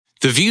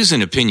The views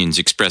and opinions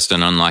expressed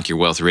on Unlock Your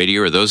Wealth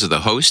Radio are those of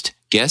the host,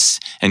 guests,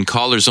 and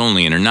callers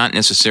only and are not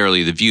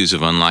necessarily the views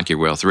of Unlock Your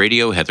Wealth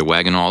Radio, Heather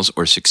Wagenhals,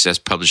 or Success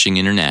Publishing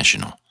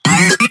International.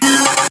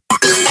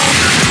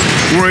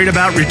 Worried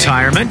about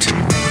retirement?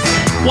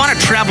 Want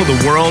to travel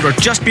the world or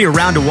just be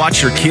around to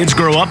watch your kids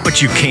grow up,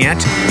 but you can't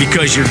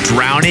because you're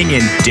drowning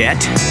in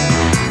debt?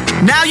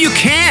 Now you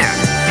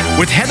can!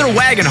 With Heather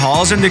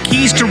Wagenhals and the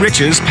Keys to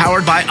Riches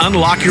powered by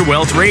Unlock Your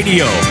Wealth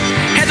Radio.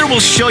 Heather will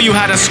show you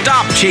how to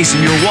stop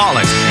chasing your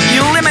wallet,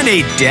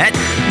 eliminate debt,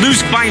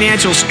 lose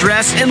financial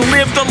stress, and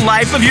live the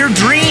life of your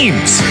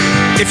dreams.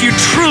 If you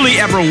truly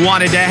ever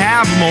wanted to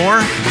have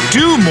more,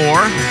 do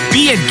more,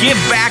 be and give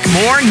back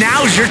more,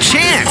 now's your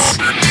chance.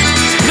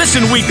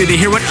 Listen weekly to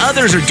hear what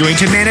others are doing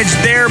to manage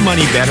their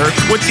money better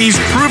with these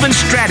proven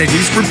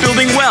strategies for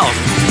building wealth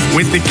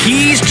with the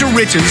Keys to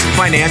Riches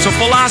financial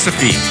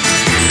philosophy.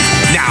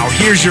 Now,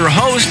 here's your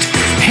host,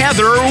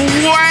 Heather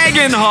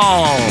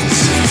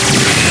Wagenhals.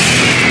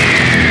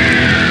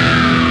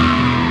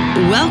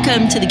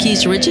 Welcome to the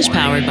Keys to Riches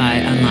powered by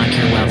Unlock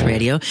Your Wealth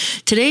Radio.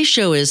 Today's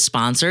show is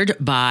sponsored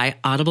by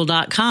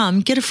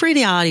Audible.com. Get a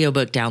free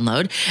audiobook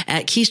download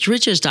at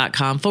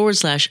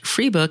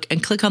keystoriches.com/free book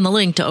and click on the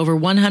link to over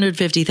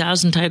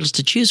 150,000 titles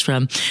to choose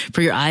from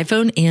for your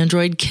iPhone,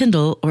 Android,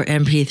 Kindle, or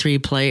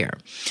MP3 player.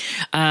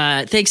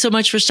 Thanks so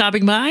much for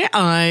stopping by.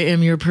 I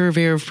am your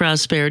purveyor of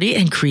prosperity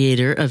and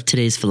creator of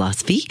today's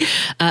philosophy,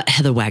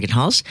 Heather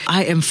Wagenhals.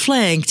 I am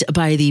flanked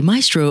by the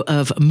maestro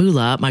of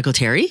Moolah, Michael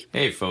Terry.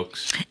 Hey,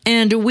 folks.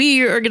 And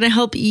we are going to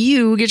help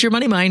you get your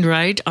money mind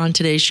right on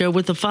today's show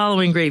with the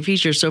following great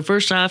features. So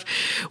first off,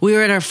 we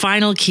are at our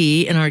final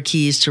key in our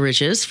Keys to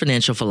Riches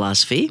financial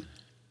philosophy.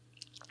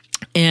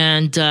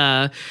 And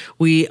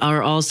we've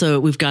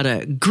got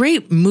a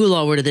great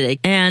moolah word of the day.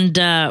 And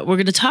we're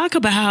going to talk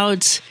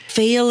about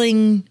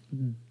failing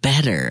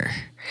better.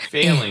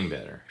 Failing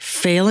better.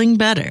 Failing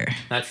better.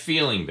 Not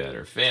feeling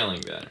better,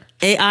 failing better.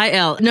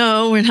 AIL.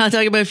 No, we're not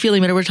talking about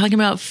feeling better. We're talking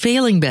about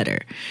failing better.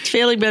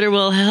 Failing better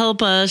will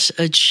help us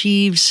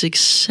achieve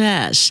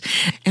success.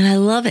 And I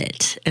love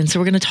it. And so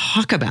we're going to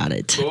talk about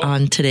it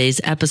on today's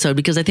episode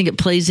because I think it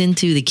plays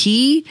into the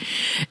key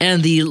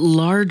and the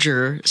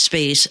larger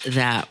space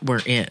that we're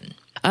in.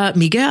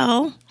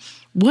 Miguel,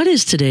 what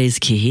is today's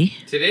key?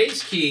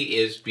 Today's key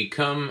is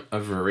become a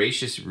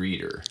voracious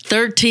reader.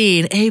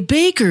 13, a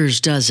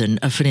baker's dozen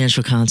of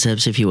financial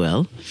concepts, if you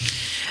will.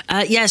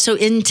 So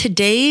in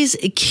today's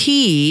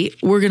key,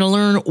 we're going to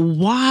learn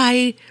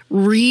why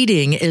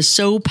reading is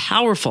so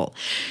powerful.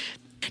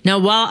 Now,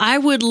 while I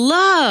would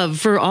love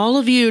for all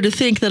of you to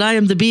think that I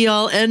am the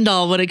be-all,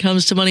 end-all when it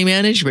comes to money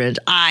management,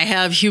 I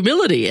have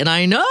humility, and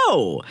I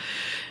know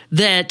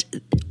that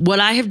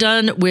what I have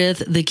done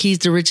with the Keys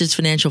to Riches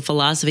financial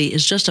philosophy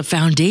is just a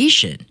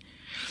foundation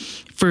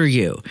for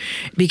you,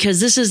 because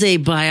this is a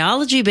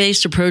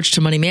biology-based approach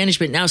to money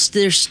management. Now,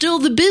 there's still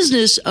the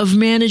business of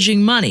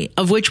managing money,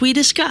 of which we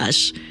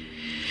discuss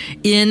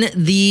in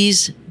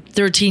these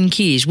 13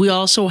 keys. We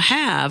also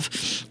have,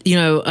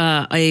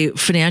 a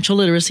financial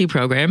literacy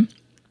program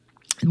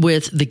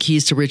with the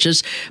Keys to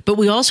Riches, but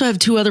we also have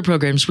two other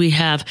programs. We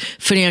have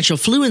financial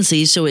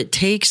fluency, so it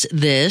takes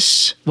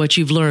what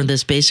you've learned,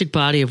 this basic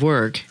body of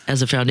work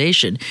as a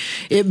foundation.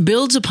 It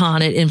builds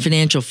upon it in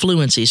financial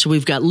fluency. So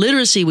we've got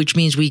literacy, which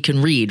means we can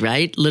read,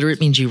 right? Literate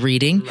means you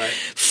reading. Right.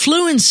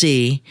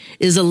 Fluency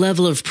is a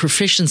level of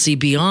proficiency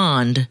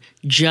beyond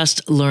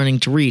just learning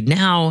to read.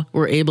 Now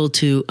we're able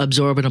to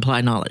absorb and apply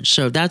knowledge.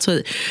 So that's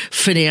what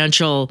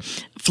financial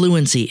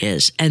fluency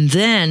is. And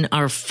then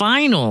our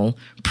final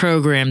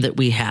program that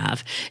we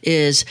have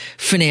is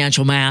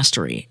financial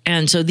mastery.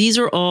 And so these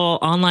are all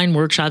online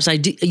workshops. I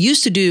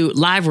used to do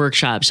live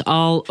workshops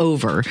all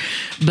over,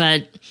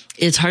 but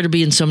it's hard to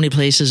be in so many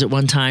places at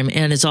one time.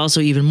 And it's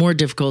also even more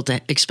difficult to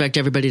expect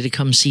everybody to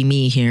come see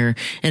me here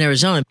in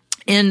Arizona.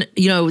 And,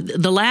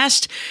 the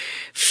last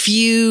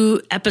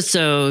few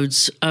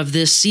episodes of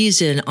this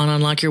season on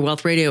Unlock Your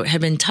Wealth Radio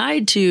have been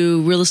tied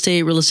to real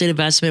estate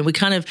investment. We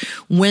kind of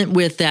went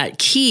with that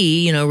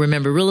key,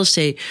 remember real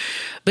estate.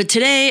 But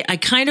today I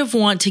kind of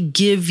want to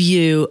give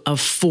you a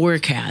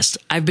forecast.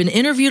 I've been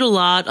interviewed a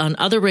lot on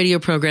other radio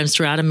programs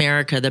throughout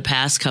America the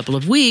past couple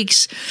of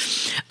weeks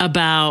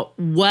about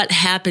what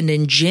happened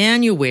in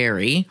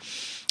January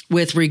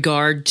with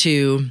regard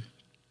to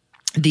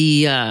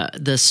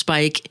the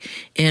spike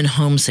in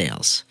home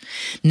sales.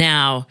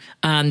 Now,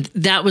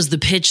 that was the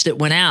pitch that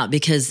went out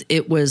because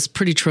it was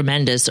pretty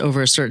tremendous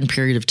over a certain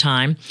period of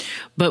time.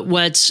 But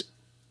what's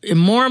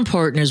more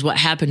important is what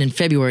happened in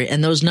February,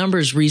 and those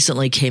numbers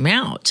recently came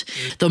out.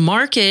 The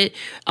market,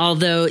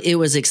 although it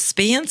was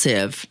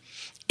expansive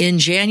in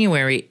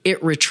January,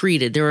 it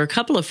retreated. There were a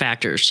couple of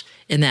factors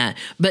in that.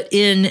 But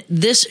in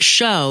this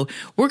show,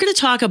 we're going to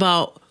talk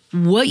about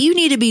what you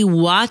need to be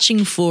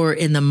watching for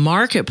in the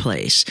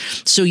marketplace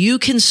so you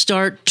can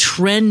start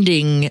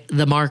trending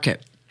the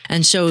market.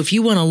 And so if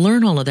you want to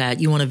learn all of that,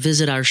 you want to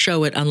visit our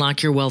show at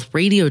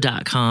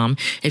unlockyourwealthradio.com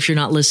if you're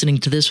not listening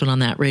to this one on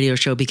that radio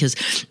show, because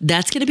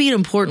that's going to be an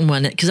important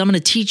one because I'm going to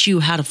teach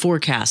you how to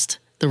forecast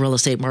the real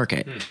estate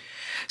market.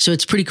 So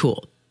it's pretty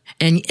cool.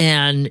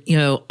 And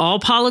all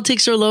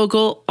politics are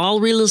local. All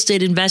real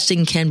estate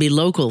investing can be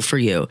local for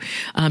you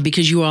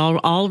because you are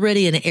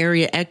already an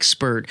area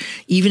expert,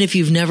 even if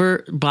you've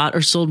never bought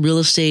or sold real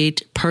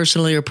estate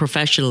personally or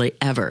professionally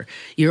ever.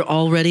 You're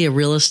already a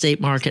real estate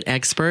market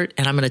expert,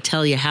 and I'm going to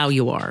tell you how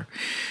you are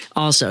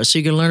also. So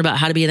you're going to learn about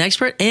how to be an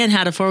expert and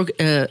how to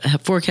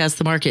forecast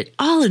the market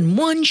all in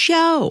one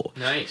show.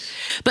 Nice.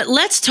 But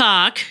let's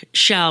talk,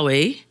 shall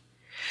we,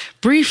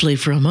 briefly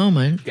for a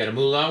moment. Got a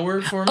moolah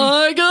word for me?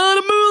 I got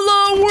a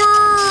moolah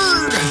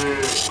word!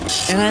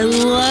 And I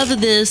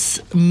love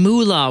this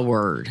moolah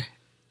word.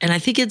 And I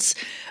think it's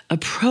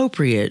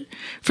appropriate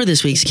for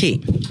this week's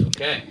key.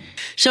 Okay.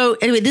 So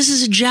anyway, this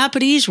is a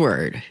Japanese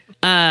word.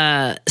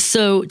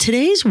 So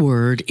today's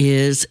word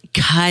is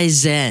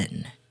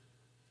kaizen.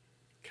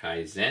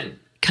 Kaizen.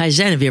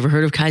 Kaizen. Have you ever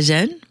heard of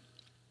kaizen?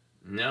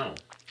 No.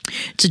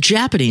 It's a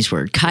Japanese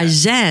word.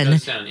 Kaizen. Yeah, it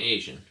does sound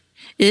Asian.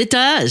 It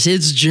does.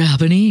 It's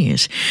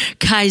Japanese.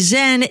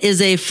 Kaizen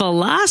is a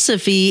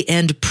philosophy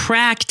and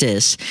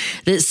practice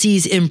that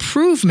sees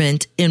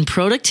improvement in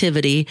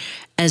productivity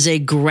as a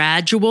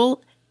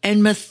gradual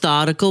and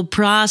methodical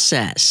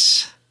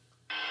process.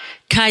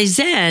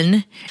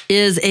 Kaizen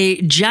is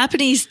a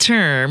Japanese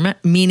term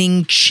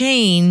meaning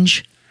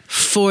change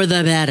for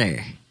the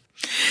better.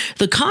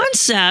 The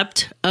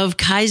concept of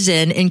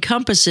Kaizen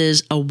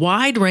encompasses a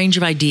wide range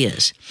of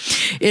ideas.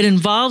 It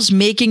involves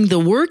making the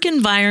work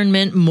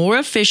environment more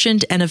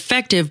efficient and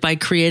effective by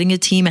creating a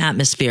team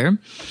atmosphere,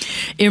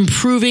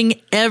 improving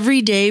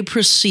everyday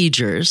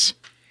procedures,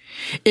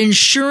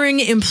 ensuring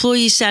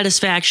employee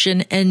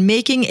satisfaction, and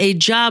making a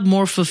job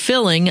more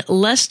fulfilling,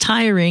 less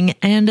tiring,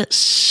 and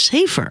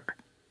safer.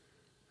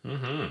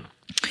 Mm-hmm.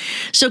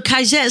 So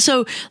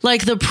Kaizen,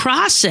 like the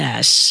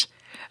process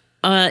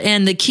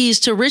and the keys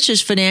to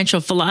riches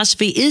financial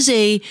philosophy is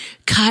a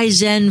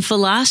Kaizen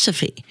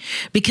philosophy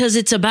because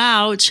it's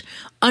about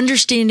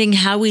understanding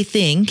how we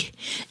think.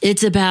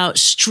 It's about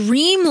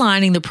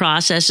streamlining the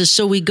processes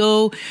so we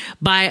go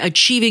by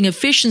achieving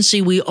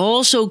efficiency. We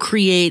also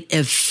create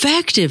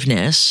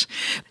effectiveness.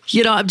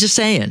 I'm just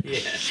saying,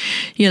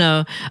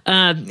 and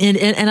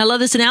I love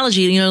this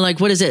analogy, like,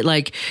 what is it?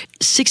 Like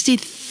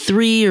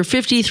 63 or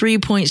 53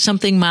 point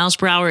something miles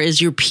per hour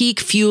is your peak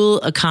fuel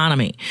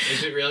economy.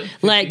 Is it really?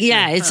 Like,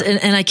 yeah, it's,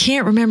 and I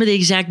can't remember the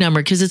exact number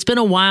because it's been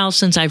a while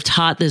since I've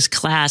taught this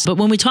class. But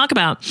when we talk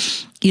about,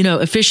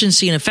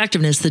 efficiency and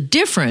effectiveness, the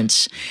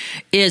difference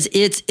is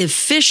it's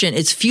efficient.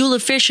 It's fuel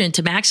efficient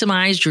to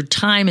maximize your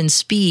time and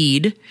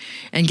speed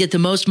and get the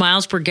most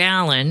miles per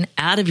gallon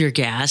out of your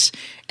gas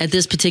at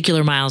this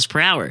particular miles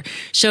per hour.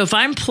 So if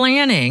I'm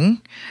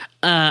planning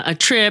a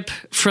trip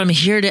from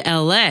here to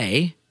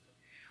LA,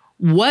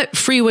 what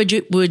freeway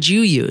would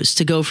you use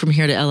to go from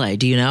here to LA?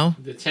 Do you know?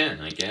 The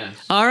 10, I guess.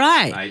 All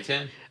right.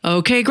 I-10.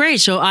 Okay,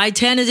 great. So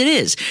I-10 as it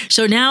is.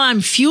 So now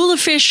I'm fuel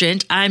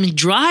efficient. I'm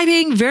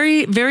driving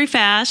very, very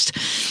fast.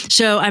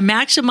 So I'm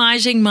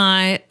maximizing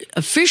my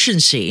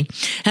efficiency.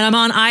 And I'm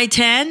on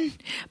I-10,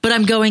 but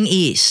I'm going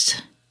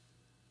east.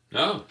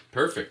 Oh,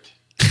 perfect.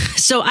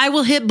 So I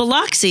will hit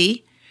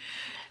Biloxi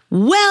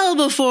well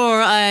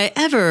before I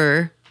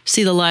ever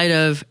see the light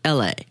of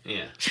LA.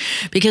 Yeah.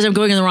 Because I'm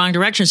going in the wrong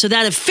direction. So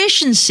that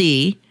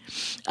efficiency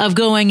of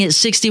going at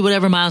 60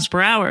 whatever miles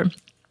per hour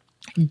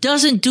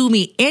doesn't do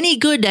me any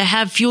good to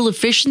have fuel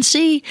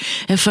efficiency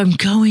if I'm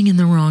going in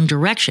the wrong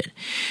direction.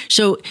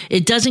 So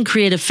it doesn't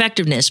create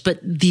effectiveness, but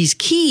these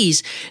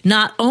keys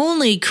not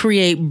only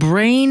create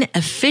brain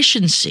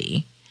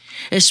efficiency,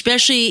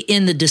 especially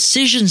in the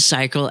decision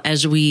cycle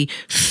as we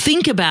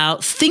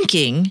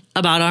thinking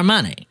about our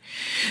money.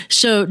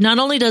 So not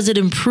only does it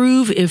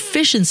improve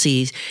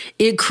efficiencies,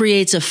 it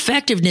creates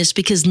effectiveness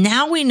because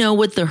now we know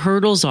what the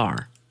hurdles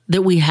are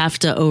that we have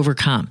to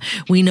overcome.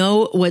 We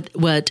know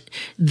what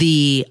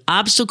the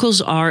obstacles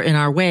are in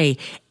our way,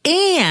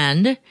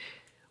 and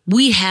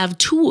we have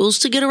tools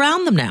to get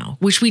around them now,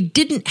 which we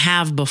didn't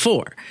have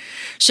before.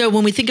 So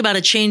when we think about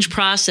a change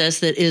process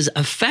that is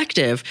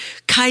effective,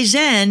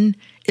 Kaizen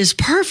is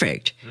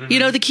perfect.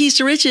 Mm-hmm. The keys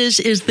to riches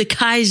is the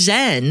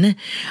Kaizen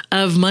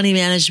of money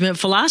management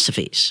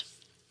philosophies.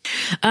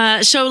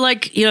 As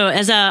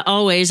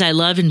always, I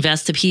love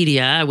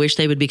Investopedia. I wish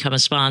they would become a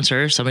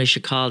sponsor. Somebody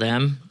should call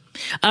them.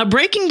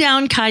 Breaking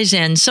down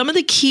Kaizen, some of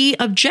the key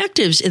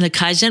objectives in the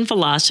Kaizen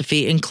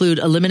philosophy include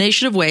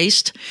elimination of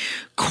waste,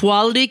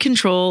 quality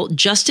control,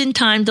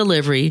 just-in-time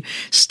delivery,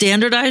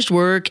 standardized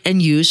work,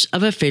 and use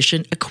of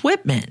efficient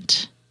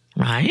equipment.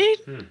 Right?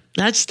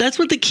 That's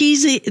what the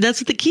keys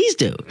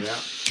do. Yeah.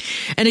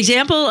 An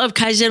example of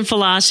Kaizen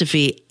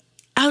philosophy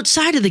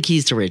outside of the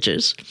keys to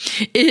riches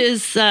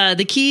is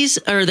the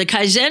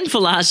Kaizen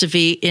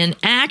philosophy in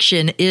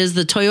action is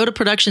the Toyota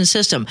production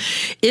system,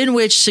 in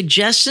which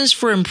suggestions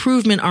for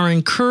improvement are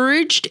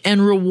encouraged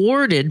and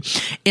rewarded,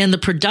 and the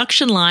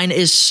production line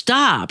is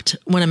stopped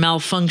when a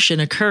malfunction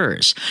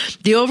occurs.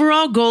 The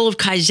overall goal of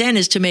Kaizen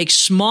is to make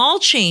small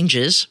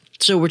changes.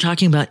 So we're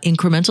talking about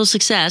incremental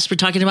success. We're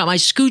talking about my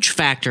scooch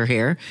factor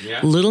here,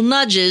 little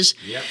nudges.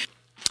 Yep.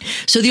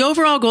 So the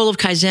overall goal of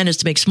Kaizen is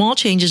to make small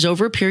changes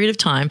over a period of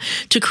time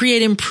to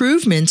create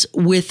improvements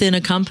within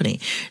a company.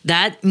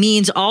 That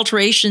means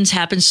alterations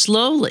happen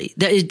slowly.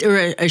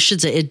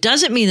 It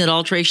doesn't mean that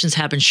alterations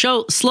happen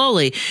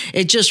slowly.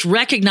 It just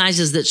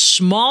recognizes that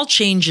small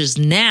changes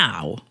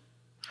now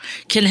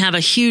can have a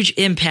huge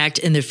impact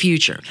in the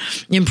future.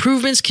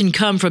 Improvements can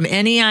come from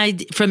any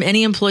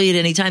employee at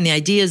any time. The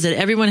idea is that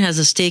everyone has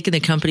a stake in the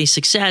company's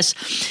success,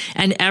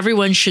 and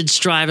everyone should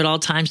strive at all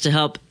times to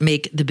help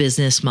make the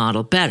business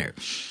model better.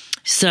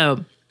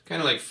 So,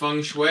 kind of like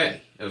feng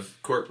shui of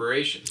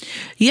corporations.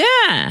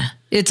 Yeah,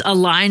 it's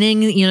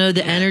aligning,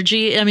 the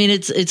energy. I mean,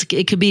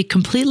 it could be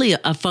completely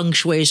a feng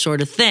shui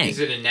sort of thing. Is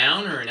it a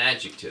noun or an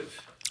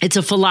adjective? It's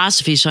a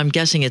philosophy, so I'm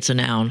guessing it's a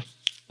noun.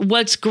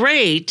 What's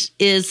great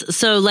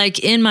is, like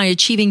in my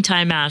Achieving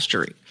Time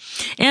Mastery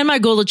and my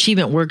Goal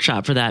Achievement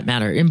Workshop for that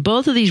matter, in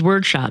both of these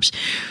workshops,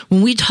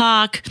 when we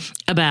talk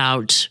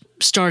about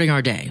starting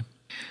our day,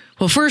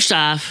 well, first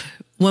off,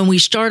 when we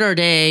start our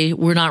day,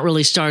 we're not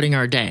really starting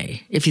our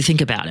day, if you think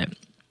about it.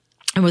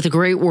 And with the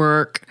great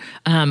work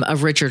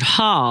of Richard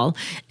Hall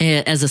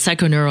as a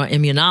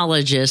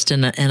psychoneuroimmunologist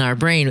in our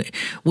brain,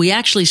 we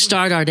actually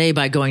start our day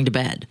by going to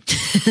bed.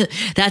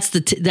 That's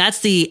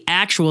the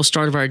actual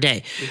start of our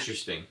day.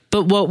 Interesting.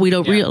 But what we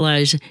don't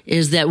realize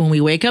is that when we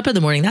wake up in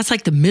the morning, that's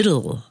like the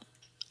middle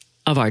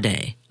of our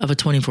day, of a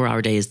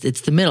 24-hour day.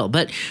 It's the middle.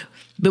 But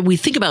we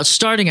think about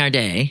starting our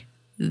day.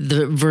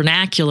 The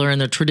vernacular and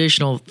the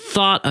traditional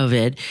thought of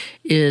it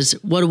is,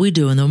 what do we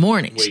do in the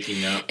mornings?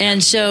 Waking up.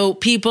 And so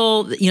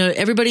people,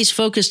 everybody's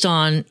focused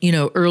on,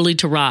 early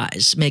to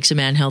rise makes a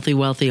man healthy,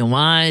 wealthy, and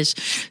wise.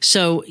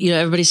 So,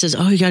 everybody says,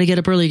 oh, you got to get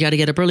up early. You got to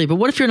get up early. But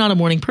what if you're not a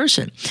morning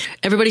person?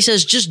 Everybody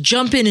says, just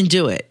jump in and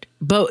do it.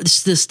 But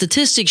the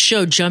statistics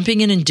show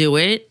jumping in and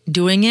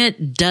doing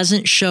it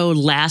doesn't show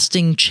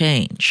lasting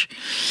change.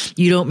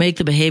 You don't make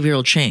the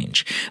behavioral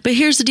change. But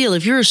here's the deal.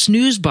 If you're a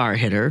snooze bar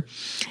hitter,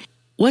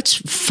 what's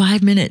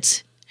 5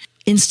 minutes?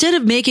 Instead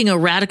of making a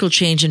radical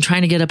change and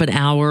trying to get up an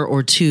hour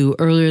or two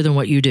earlier than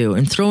what you do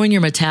and throwing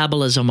your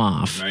metabolism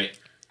off, right.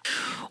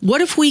 What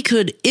if we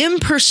could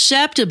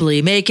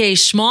imperceptibly make a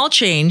small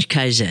change,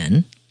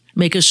 Kaizen,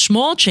 make a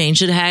small change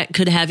that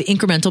could have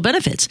incremental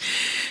benefits?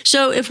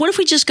 So what if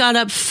we just got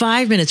up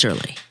 5 minutes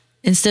early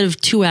instead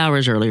of 2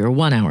 hours early or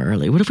 1 hour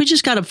early? What if we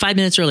just got up 5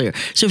 minutes earlier?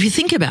 So if you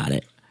think about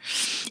it,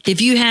 if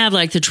you have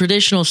like the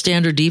traditional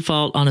standard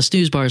default on a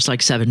snooze bar is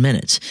like 7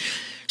 minutes.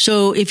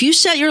 So if you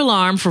set your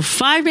alarm for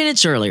 5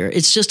 minutes earlier,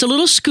 it's just a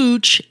little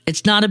scooch.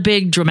 It's not a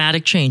big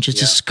dramatic change.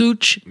 It's a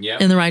scooch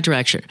in the right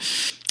direction.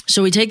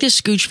 So we take this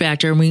scooch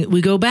factor and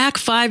we go back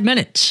 5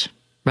 minutes,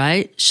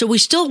 right? So we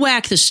still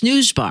whack the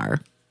snooze bar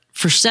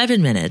for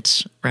 7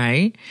 minutes,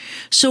 right?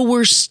 So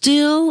we're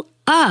still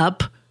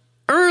up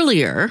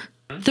earlier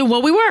than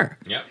what we were.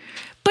 Yep.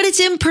 But it's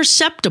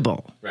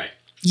imperceptible. Right.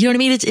 You know what I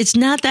mean? It's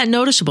not that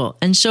noticeable.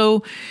 And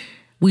so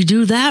we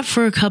do that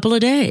for a couple of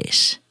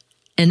days.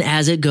 And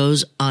as it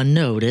goes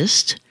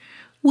unnoticed,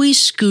 we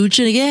scooch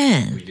it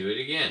again. We do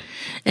it again.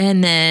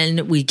 And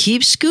then we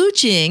keep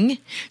scooching.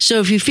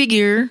 So if you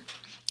figure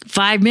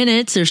 5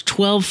 minutes, there's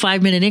 12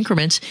 5-minute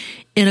increments.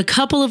 In a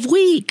couple of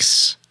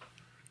weeks,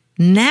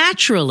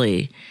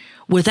 naturally,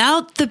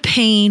 without the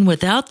pain,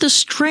 without the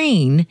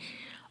strain,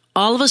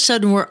 all of a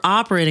sudden we're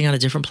operating on a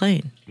different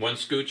plane. One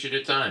scooch at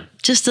a time.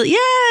 Just a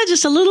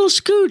little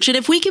scooch. And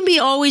if we can be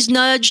always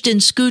nudged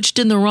and scooched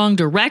in the wrong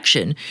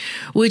direction,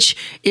 which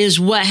is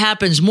what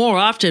happens more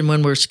often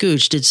when we're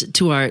scooched, it's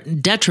to our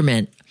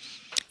detriment,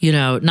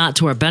 not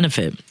to our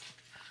benefit.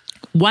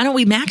 Why don't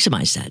we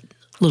maximize that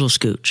little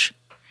scooch?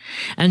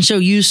 And so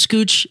use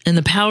scooch and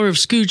the power of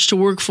scooch to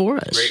work for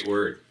us. Great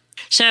word.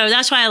 So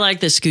that's why I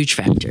like the scooch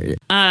factor.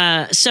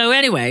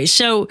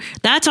 So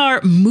that's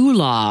our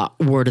moolah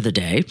word of the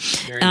day.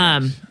 Very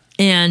nice.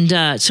 And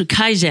so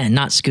Kaizen,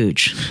 not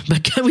scooch,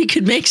 but we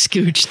could make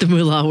scooch the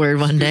moolah word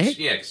one day.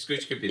 Yeah,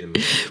 scooch could be the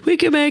moolah. We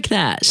could make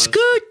that.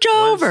 Scooch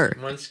over.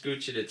 One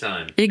scooch at a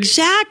time.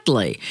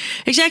 Exactly.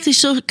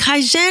 So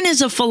Kaizen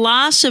is a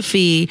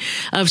philosophy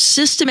of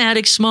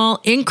systematic, small,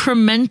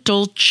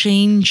 incremental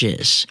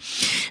changes.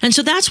 And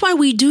so that's why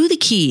we do the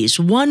keys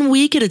 1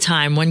 week at a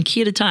time, one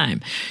key at a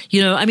time.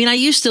 I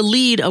used to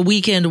lead a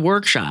weekend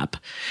workshop.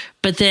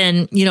 But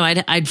then,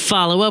 I'd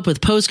follow up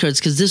with postcards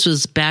because this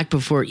was back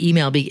before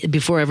email,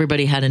 before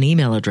everybody had an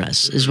email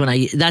address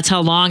that's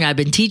how long I've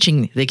been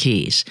teaching the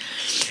keys.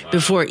 Wow.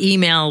 Before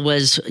email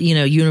was,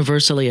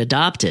 universally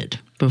adopted,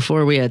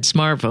 before we had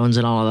smartphones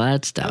and all of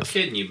that stuff.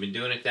 No kidding. You've been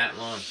doing it that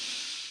long.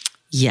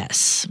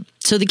 Yes.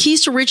 So the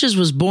Keys to Riches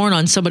was born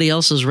on somebody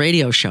else's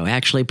radio show,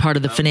 actually part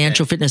of the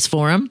Financial Fitness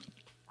Forum.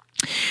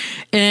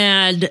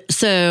 And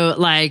so,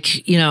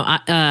 like,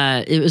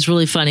 it was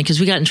really funny because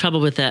we got in trouble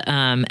with the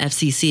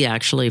FCC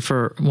actually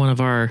for one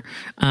of our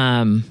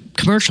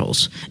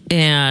commercials.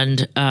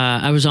 And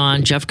I was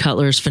on Jeff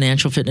Cutler's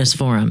Financial Fitness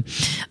Forum.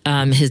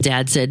 His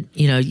dad said,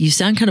 you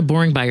sound kind of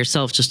boring by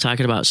yourself just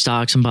talking about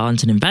stocks and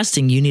bonds and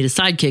investing. You need a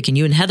sidekick, and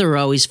you and Heather are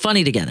always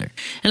funny together.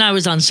 And I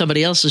was on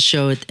somebody else's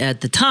show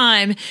at the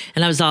time,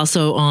 and I was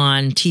also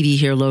on TV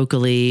here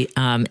locally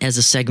as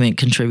a segment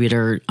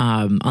contributor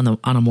on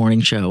a morning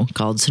show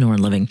called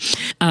Sonoran Living,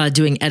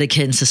 doing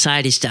etiquette and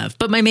society stuff.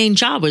 But my main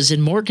job was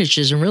in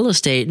mortgages and real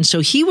estate. And so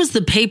he was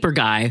the paper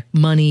guy,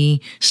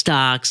 money,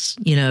 stocks,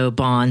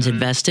 bonds,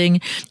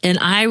 investing. And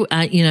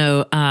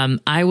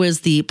I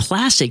was the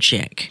plastic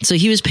chick. So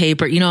he was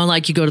paper,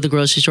 like you go to the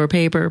grocery store,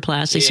 paper,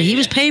 plastic. So he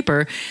was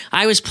paper.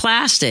 I was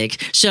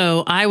plastic.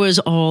 So I was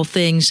all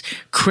things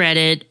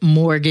credit,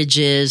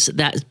 mortgages,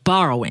 that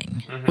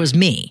borrowing was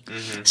me.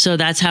 So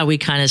that's how we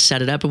kind of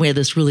set it up. And we had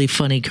this really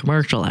funny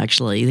commercial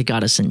actually that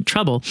got us in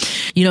trouble,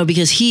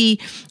 because we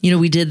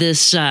did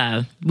this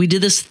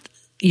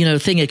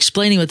thing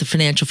explaining what the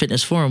Financial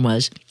Fitness Forum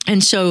was.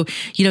 And so,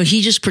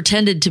 he just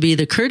pretended to be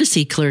the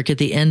courtesy clerk at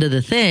the end of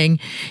the thing,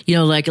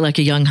 like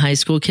a young high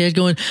school kid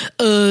going,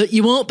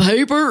 you want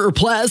paper or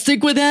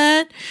plastic with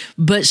that?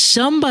 But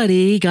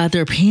somebody got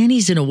their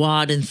panties in a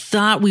wad and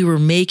thought we were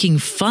making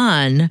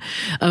fun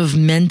of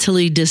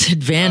mentally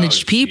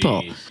disadvantaged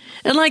people.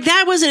 And like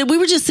that wasn't, we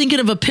were just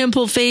thinking of a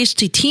pimple-faced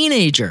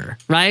teenager,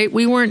 right?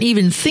 We weren't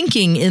even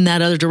thinking in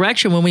that other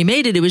direction when we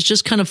made it. It was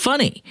just kind of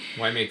funny.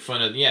 Why make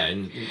fun of,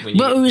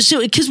 But it was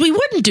because we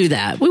wouldn't do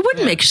that. We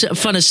wouldn't make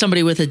fun of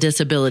somebody with a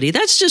disability.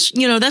 That's just,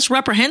 that's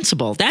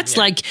reprehensible. That's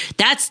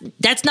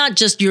that's not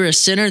just you're a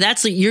sinner.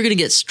 That's like you're going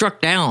to get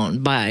struck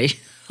down by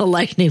a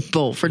lightning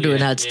bolt for doing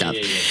that stuff.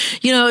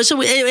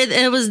 So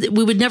it was,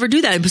 we would never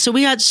do that. So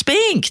we got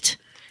spanked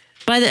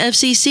by the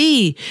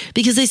FCC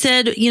because they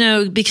said,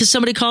 because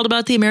somebody called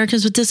about the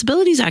Americans with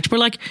Disabilities Act. We're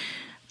like,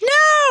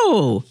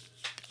 no.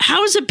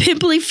 How is a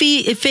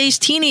pimply-faced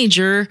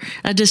teenager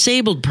a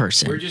disabled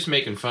person? We're just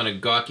making fun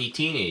of gawky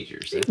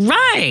teenagers.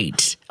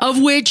 Right.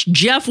 Of which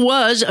Jeff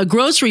was a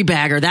grocery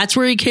bagger. That's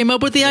where he came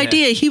up with the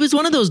idea. He was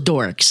one of those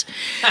dorks.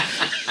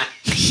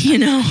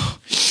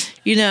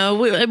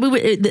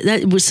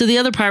 So the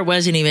other part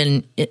wasn't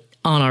even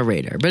on our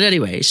radar. But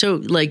anyway, so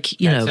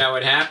that's how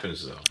it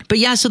happens, though. But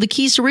yeah, so the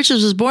Keys to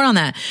Riches was born on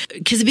that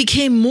because it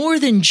became more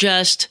than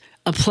just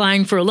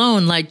applying for a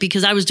loan,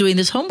 because I was doing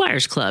this home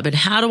buyers club, and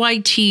how do I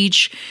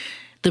teach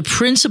the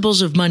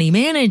principles of money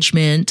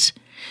management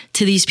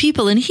to these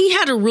people? And he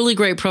had a really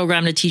great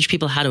program to teach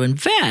people how to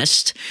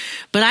invest,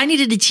 but I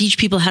needed to teach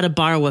people how to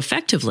borrow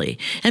effectively.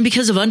 And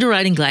because of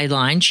underwriting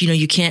guidelines,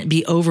 you can't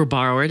be over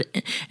borrowed.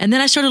 And then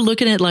I started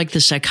looking at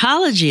the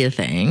psychology of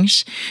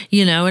things,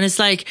 and it's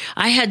like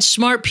I had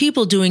smart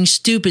people doing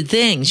stupid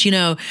things,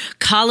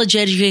 college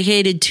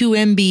educated, 2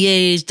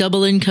 MBAs,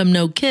 double income,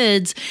 no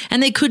kids,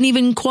 and they couldn't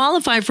even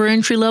qualify for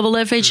entry level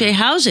FHA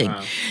housing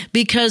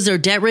because their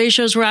debt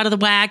ratios were out of the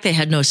whack. They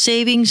had no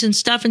savings and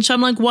stuff. And so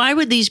I'm like, why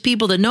would these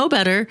people that know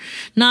better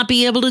not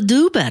be able to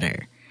do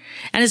better?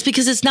 And it's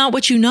because it's not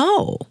what you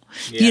know,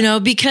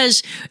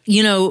 because,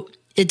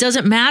 it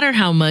doesn't matter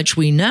how much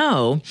we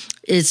know.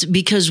 It's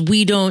because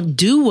we don't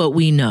do what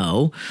we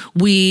know.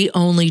 We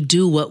only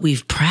do what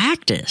we've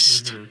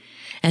practiced.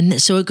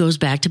 And so it goes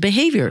back to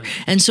behavior.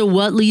 And so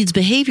what leads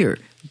behavior?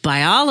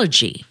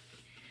 Biology.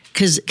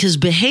 Because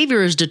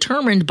behavior is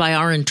determined by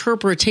our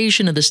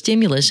interpretation of the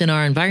stimulus in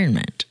our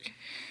environment.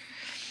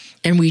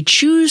 And we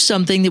choose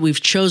something that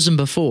we've chosen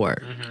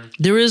before.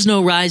 There is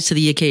no rise to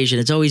the occasion.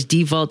 It's always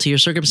default to your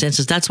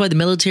circumstances. That's why the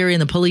military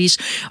and the police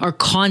are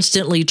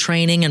constantly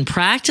training and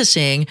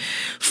practicing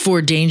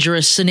for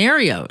dangerous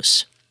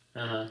scenarios.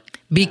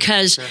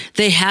 Because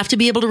they have to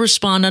be able to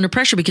respond under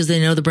pressure because they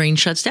know the brain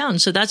shuts down.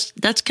 So that's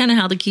kind of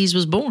how the Keys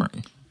was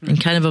born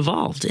and kind of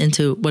evolved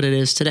into what it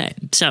is today.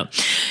 So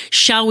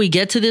shall we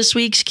get to this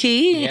week's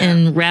key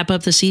and wrap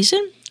up the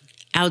season?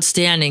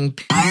 Outstanding.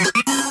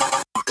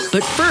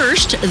 But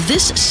first,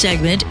 this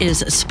segment is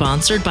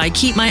sponsored by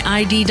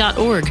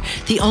KeepMyID.org,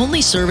 the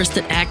only service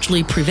that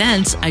actually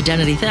prevents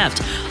identity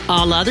theft.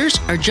 All others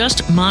are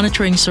just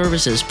monitoring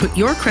services. Put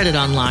your credit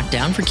on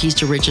lockdown for Keys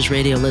to Riches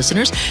radio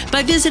listeners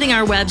by visiting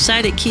our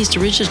website at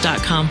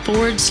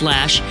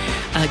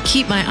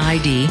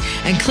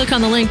keystoriches.com/KeepMyID and click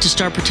on the link to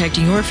start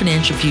protecting your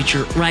financial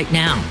future right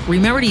now.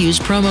 Remember to use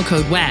promo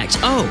code WAGS.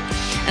 Oh,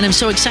 and I'm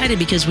so excited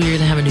because we're going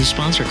to have a new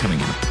sponsor coming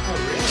up.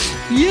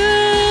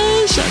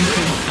 Yes,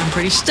 I'm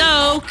pretty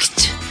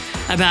stoked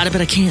about it,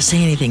 but I can't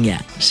say anything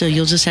yet. So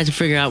you'll just have to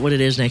figure out what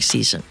it is next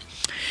season.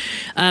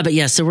 But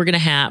yeah, so we're gonna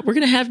have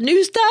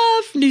new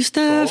stuff. Cool.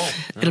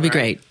 It'll be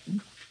great.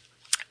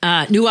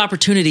 New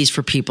opportunities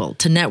for people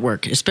to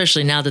network,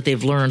 especially now that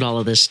they've learned all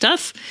of this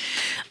stuff.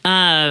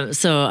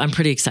 So I'm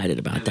pretty excited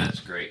about that. That's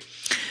great.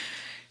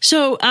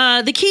 So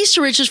the Keys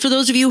to Riches, for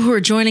those of you who are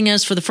joining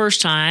us for the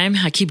first time,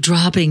 I keep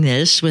dropping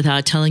this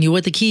without telling you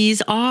what the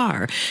keys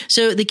are.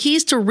 So the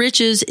Keys to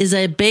Riches is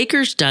a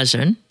baker's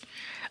dozen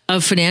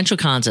of financial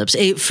concepts,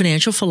 a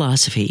financial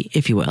philosophy,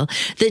 if you will,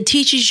 that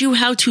teaches you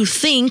how to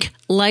think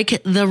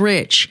like the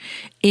rich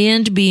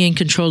and be in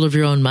control of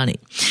your own money.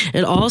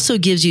 It also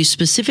gives you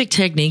specific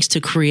techniques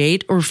to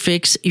create or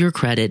fix your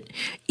credit,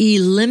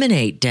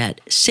 eliminate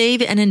debt,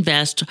 save and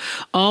invest,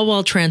 all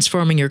while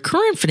transforming your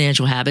current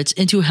financial habits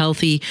into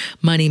healthy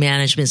money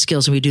management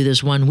skills. And we do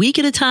this 1 week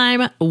at a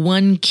time,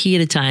 one key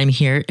at a time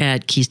here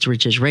at Keys to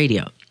Riches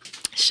Radio.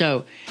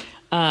 So,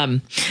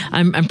 I'm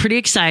pretty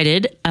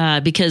excited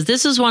because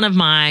this is one of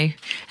my,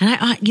 and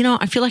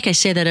I feel like I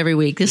say that every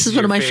week. This is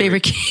one of my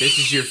favorite keys. This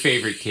is your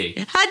favorite key.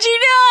 How'd you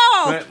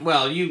know?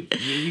 Well, you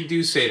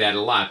do say that a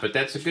lot, but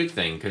that's a good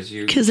thing because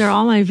they're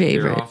all my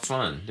favorites. They're all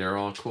fun. They're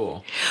all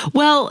cool.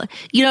 Well,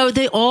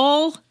 they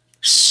all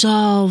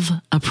solve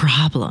a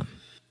problem.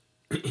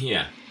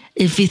 Yeah.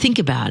 If you think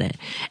about it,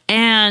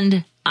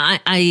 and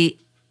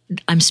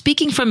I'm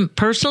speaking from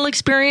personal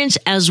experience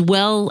as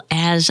well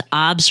as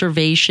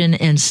observation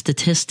and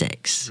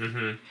statistics.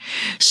 Mm-hmm.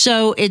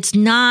 So it's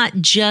not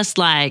just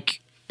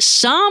like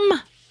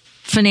some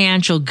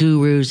financial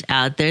gurus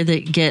out there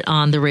that get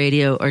on the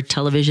radio or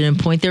television and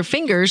point their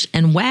fingers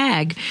and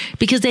wag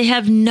because they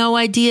have no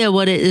idea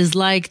what it is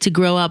like to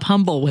grow up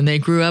humble when they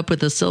grew up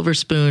with a silver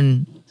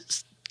spoon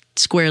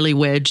squarely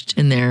wedged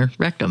in their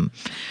rectum.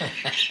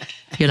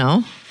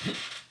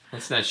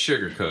 Let's not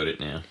sugarcoat it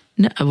now.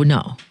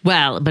 No.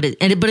 Well, but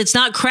it's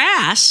not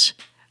crass.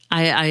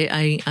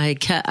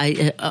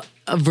 I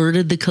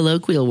averted the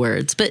colloquial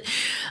words, but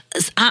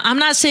I'm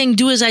not saying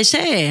do as I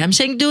say. I'm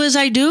saying do as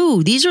I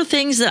do. These are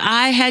things that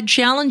I had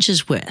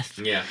challenges with.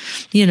 Yeah.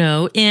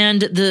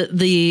 And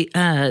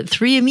the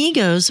three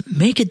amigos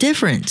make a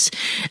difference,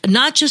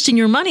 not just in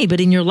your money,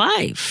 but in your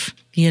life.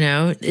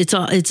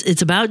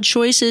 It's about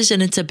choices,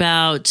 and it's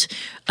about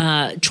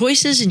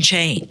choices and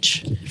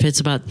change. If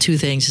it's about two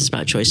things, it's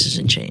about choices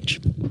and change.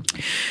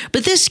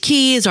 But this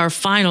key is our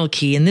final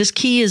key, and this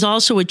key is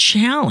also a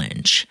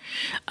challenge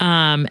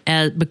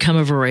as become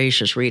a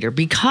voracious reader,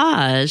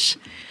 because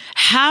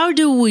how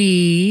do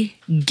we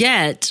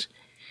get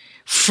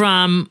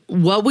from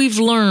what we've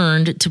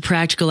learned to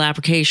practical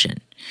application?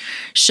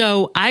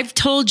 So I've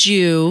told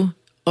you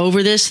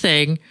over this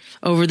thing,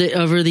 over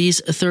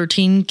these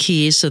 13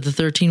 keys, so the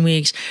 13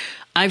 weeks,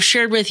 I've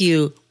shared with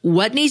you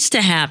what needs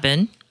to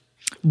happen,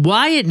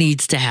 why it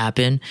needs to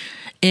happen,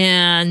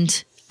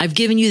 and I've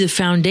given you the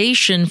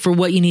foundation for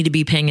what you need to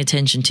be paying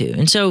attention to.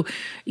 And so,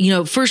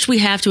 first we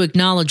have to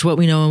acknowledge what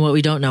we know and what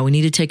we don't know. We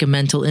need to take a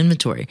mental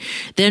inventory.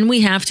 Then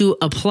we have to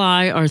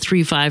apply our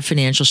 3-5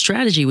 financial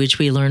strategy, which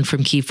we learned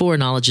from Key 4,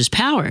 knowledge is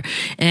power.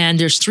 And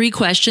there's 3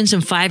 questions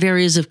and 5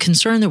 areas of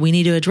concern that we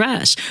need to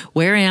address.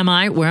 Where am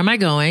I? Where am I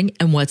going?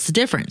 And what's the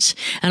difference?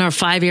 And our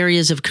 5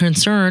 areas of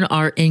concern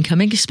are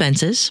incoming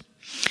expenses.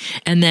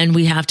 And then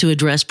we have to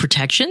address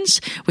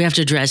protections. We have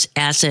to address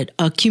asset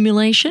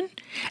accumulation,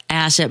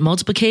 asset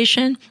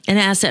multiplication, and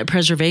asset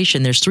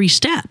preservation. There's 3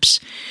 steps,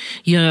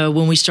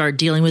 when we start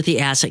dealing with the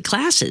asset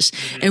classes.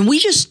 Mm-hmm. And we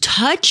just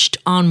touched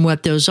on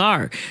what those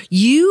are.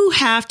 You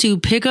have to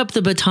pick up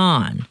the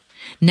baton.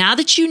 Now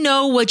that you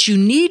know what you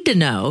need to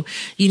know,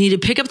 you need to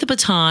pick up the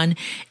baton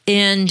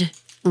and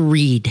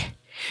read.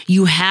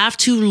 You have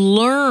to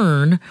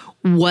learn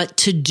what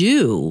to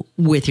do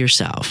with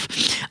yourself.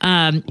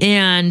 I've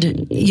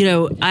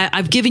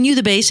given you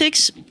the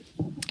basics.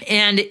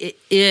 And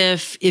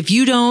if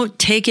you don't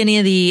take any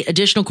of the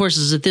additional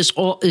courses, if this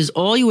is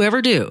all you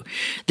ever do,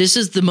 this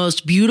is the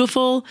most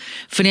beautiful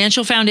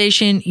financial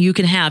foundation you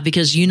can have,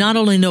 because you not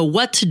only know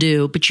what to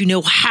do, but you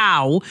know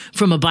how,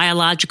 from a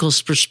biological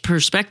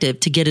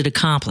perspective, to get it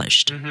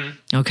accomplished.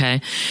 Mm-hmm.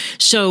 Okay.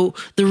 So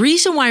the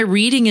reason why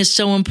reading is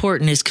so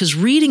important is because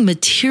reading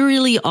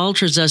materially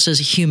alters us as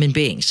human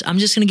beings. I'm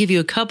just going to give you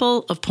a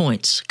couple of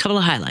points, a couple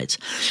of highlights.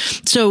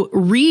 So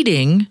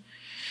reading,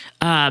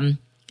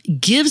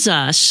 gives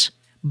us,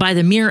 by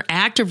the mere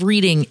act of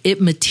reading,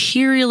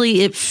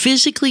 it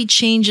physically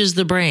changes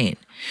the brain.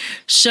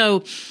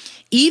 So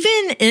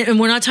and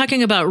we're not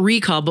talking about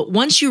recall, but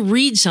once you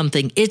read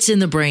something, it's in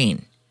the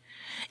brain.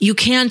 You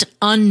can't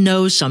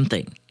unknow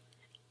something.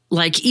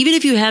 Like, even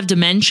if you have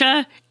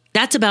dementia,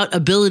 that's about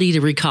ability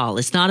to recall.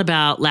 It's not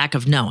about lack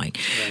of knowing.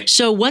 Right.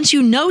 So once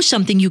you know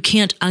something, you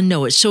can't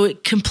unknow it. So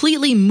it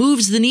completely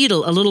moves the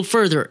needle a little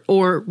further,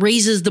 or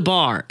raises the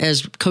bar,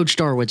 as Coach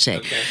Dorr would say.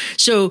 Okay.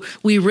 So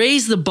we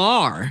raise the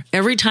bar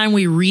every time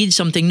we read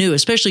something new,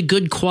 especially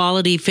good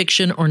quality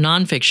fiction or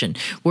nonfiction,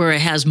 where it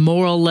has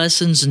moral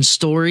lessons and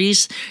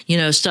stories,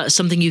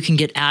 something you can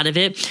get out of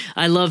it.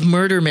 I love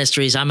murder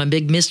mysteries. I'm a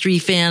big mystery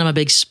fan. I'm a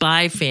big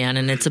spy fan.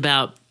 And it's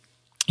about,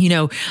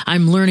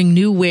 I'm learning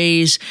new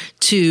ways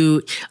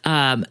to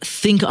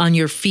think on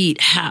your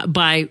feet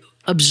by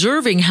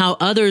observing how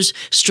others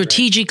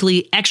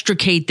strategically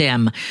extricate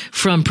them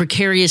from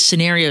precarious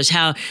scenarios.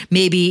 How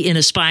maybe in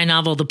a spy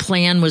novel, the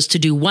plan was to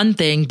do one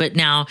thing, but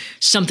now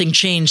something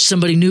changed.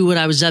 Somebody knew what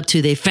I was up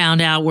to. They found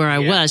out where I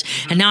was.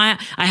 And now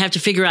I have to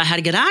figure out how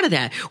to get out of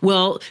that.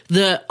 Well,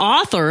 the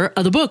author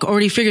of the book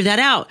already figured that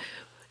out.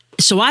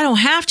 So I don't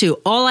have to.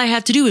 All I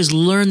have to do is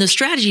learn the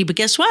strategy. But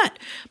guess what?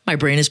 My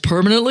brain is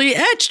permanently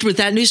etched with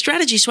that new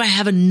strategy. So I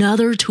have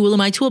another tool in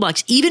my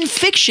toolbox. Even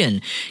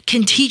fiction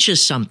can teach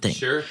us something.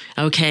 Sure.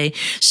 Okay.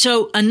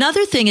 So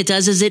another thing it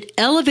does is it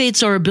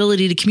elevates our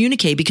ability to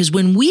communicate, because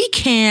when we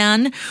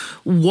can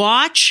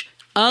watch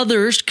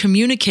others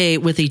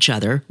communicate with each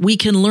other, we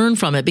can learn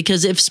from it.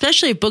 Because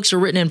especially if books are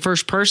written in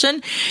first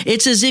person,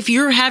 it's as if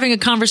you're having a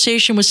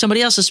conversation with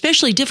somebody else,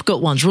 especially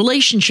difficult ones,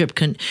 relationship,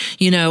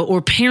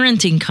 or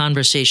parenting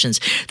conversations.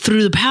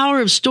 Through the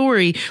power of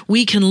story,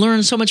 we can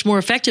learn so much more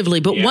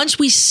effectively. But once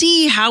we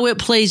see how it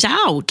plays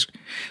out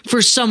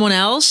for someone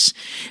else,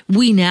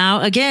 we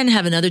now, again,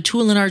 have another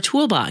tool in our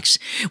toolbox.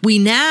 We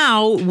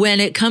now,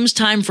 when it comes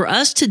time for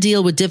us to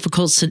deal with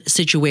difficult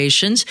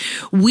situations,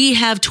 we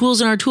have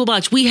tools in our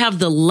toolbox. We have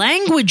the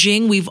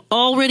languaging we've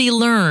already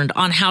learned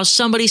on how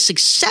somebody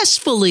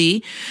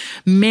successfully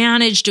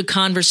managed a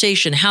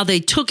conversation, how they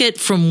took it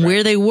from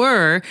where they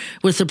were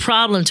with the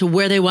problem to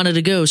where they wanted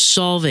to go,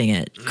 solving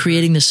it,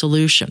 creating the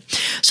solution.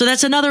 So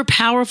that's another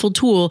powerful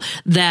tool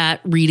that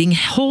reading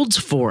holds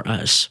for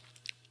us.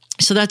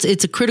 So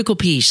it's a critical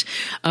piece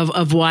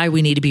of why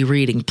we need to be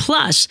reading.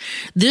 Plus,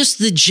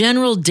 the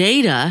general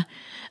data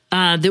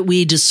that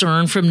we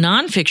discern from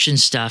nonfiction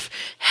stuff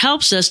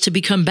helps us to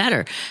become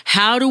better.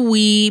 How do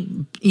we,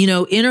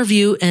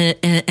 interview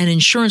an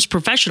insurance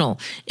professional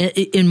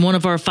in one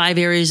of our 5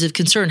 areas of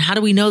concern? How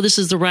do we know this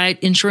is the right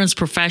insurance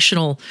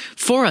professional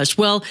for us?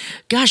 Well,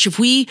 gosh, if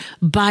we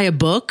buy a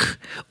book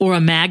or a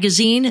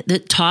magazine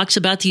that talks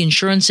about the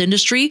insurance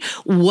industry,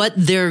 what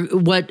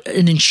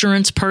an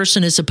insurance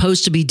person is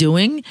supposed to be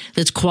doing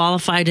that's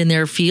qualified in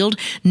their field,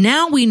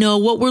 now we know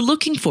what we're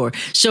looking for.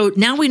 So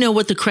now we know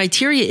what the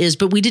criteria is,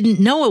 but we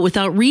didn't know it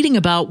without reading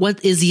about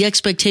what is the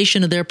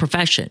expectation of their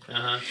profession.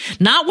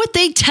 Not what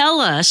they tell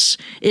us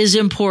is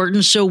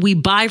important, so we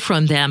buy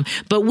from them,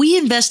 but we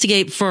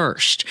investigate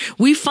first.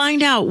 We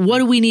find out, what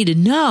do we need to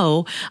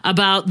know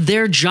about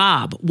their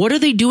job? What are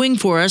they doing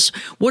for us?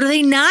 What are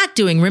they not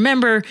doing?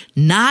 Remember,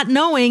 not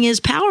knowing is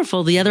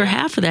powerful, the other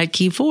half of that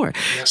key 4.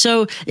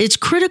 So it's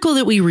critical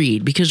that we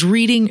read, because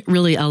reading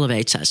really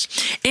elevates us.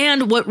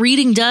 And what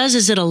reading does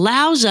is it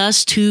allows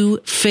us to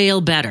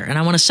fail better. And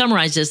I want to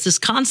summarize this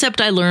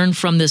concept I learned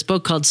from this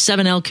book called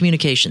 7L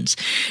Communications.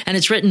 And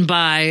it's written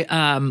by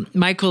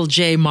Michael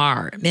J.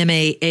 Marr,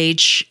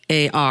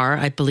 M-A-H-A-R,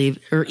 I believe,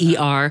 or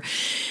E-R.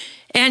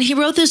 And he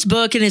wrote this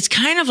book, and it's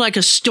kind of like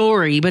a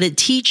story, but it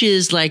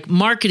teaches like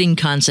marketing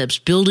concepts,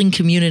 building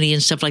community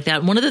and stuff like that.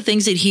 And one of the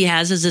things that he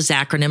has is this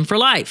acronym for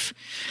LIFE.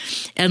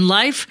 And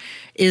LIFE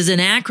is an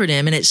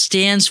acronym, and it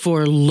stands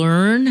for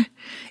learn,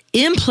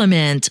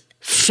 implement,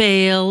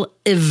 fail,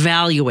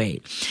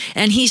 evaluate.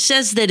 And he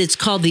says that it's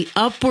called the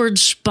upward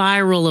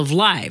spiral of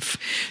life.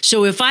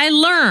 So if I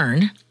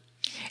learn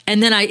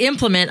and then I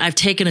implement, I've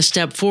taken a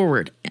step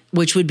forward,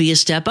 which would be a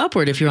step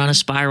upward if you're on a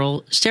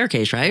spiral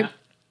staircase, right?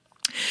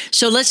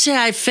 So let's say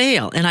I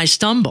fail and I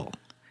stumble,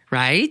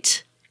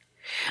 right?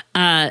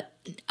 I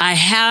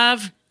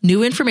have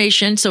new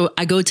information, so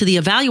I go to the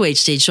evaluate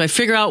stage. So I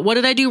figure out, what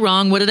did I do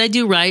wrong? What did I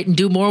do right? And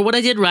do more what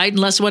I did right and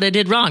less what I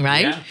did wrong,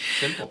 right? Yeah,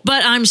 simple.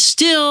 But I'm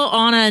still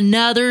on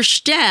another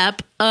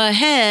step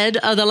ahead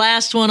of the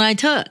last one I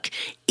took,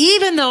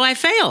 even though I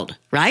failed,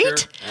 right?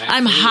 Sure,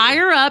 I'm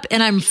higher up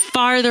and I'm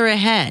farther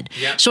ahead.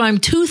 Yep. So I'm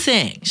 2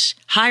 things,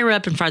 higher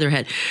up and farther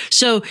ahead.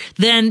 So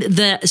then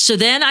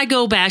I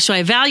go back. So I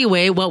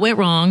evaluate what went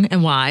wrong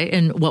and why,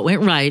 and what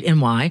went right and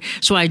why.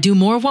 So I do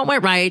more of what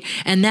went right.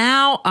 And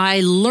now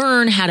I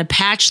learn how to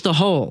patch the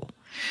hole.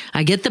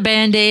 I get the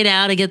Band-Aid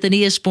out, I get the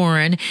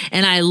Neosporin,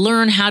 and I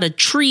learn how to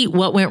treat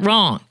what went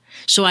wrong.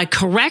 So I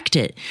correct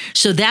it.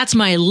 So that's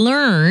my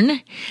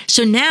learn.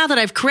 So now that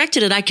I've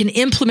corrected it, I can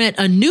implement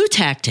a new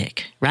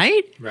tactic,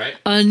 right? Right.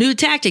 A new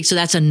tactic. So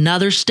that's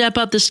another step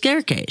up the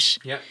staircase.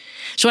 Yep.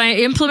 So I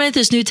implement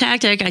this new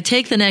tactic. I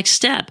take the next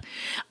step.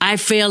 I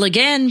fail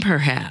again,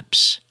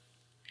 perhaps.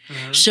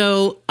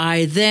 So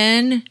I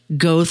then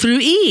go through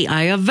E.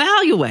 I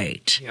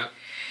evaluate. Yep.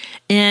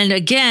 And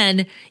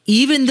again,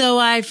 even though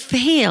I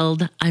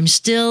failed, I'm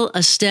still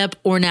a step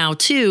or now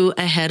 2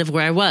 ahead of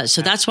where I was.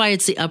 So that's why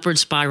it's the upward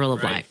spiral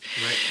of life.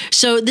 Right.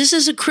 So this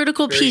is a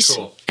critical Very piece.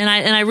 cool. And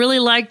I really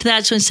liked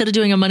that. So instead of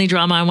doing a money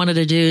drama, I wanted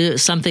to do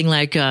something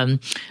like a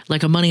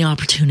money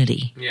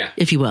opportunity,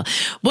 if you will.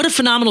 What a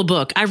phenomenal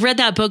book. I've read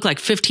that book like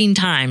 15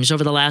 times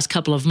over the last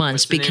couple of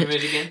months. What's the name of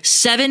it again?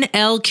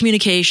 7L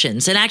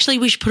Communications. And actually,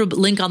 we should put a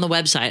link on the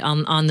website,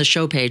 on the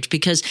show page,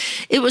 because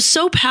it was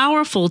so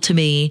powerful to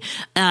me.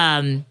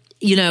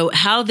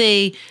 How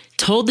they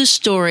told the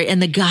story, and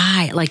the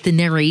guy, like the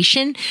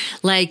narration,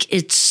 like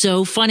it's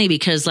so funny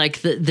because like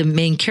the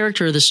main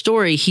character of the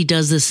story, he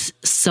does this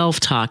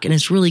self-talk, and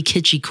it's really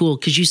kitschy cool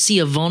because you see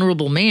a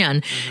vulnerable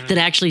man that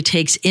actually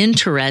takes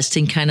interest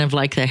in kind of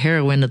like the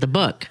heroine of the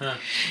book.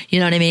 You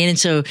know what I mean? And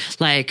so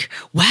like,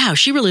 wow,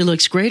 she really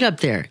looks great up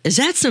there. Is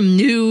that some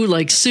new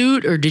like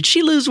suit, or did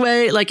she lose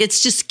weight? Like,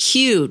 it's just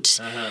cute.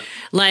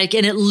 Like,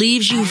 and it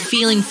leaves you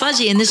feeling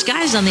fuzzy. And this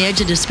guy's on the edge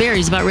of despair.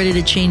 He's about ready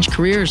to change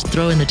careers,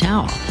 throw in the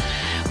towel.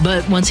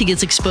 But once he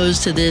gets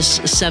exposed to this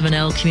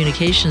 7L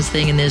communications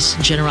thing and this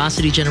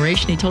generosity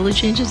generation, he totally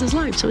changes his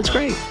life. So it's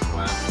great.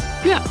 Wow.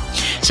 Yeah.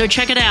 So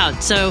check it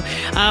out. So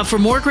for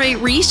more great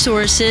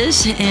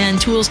resources and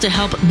tools to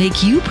help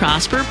make you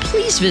prosper,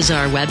 please visit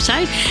our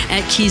website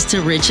at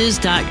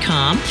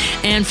keys2riches.com.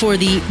 And for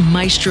the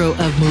Maestro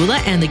of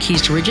Moolah and the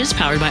Keys to Riches,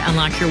 powered by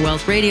Unlock Your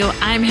Wealth Radio,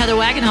 I'm Heather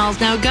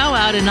Wagenhals. Now go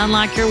out and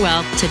unlock your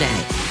wealth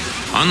today.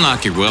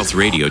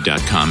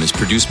 UnlockYourWealthRadio.com is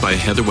produced by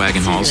Heather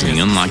Wagenhals and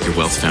the Unlock Your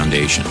Wealth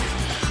Foundation.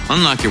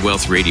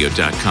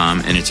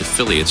 UnlockYourWealthRadio.com and its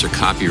affiliates are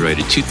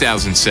copyrighted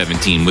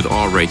 2017 with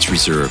all rights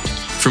reserved.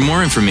 For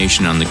more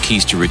information on the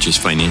Keys to Riches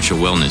Financial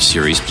Wellness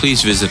Series,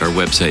 please visit our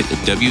website at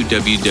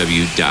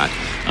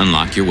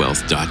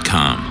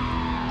www.unlockyourwealth.com.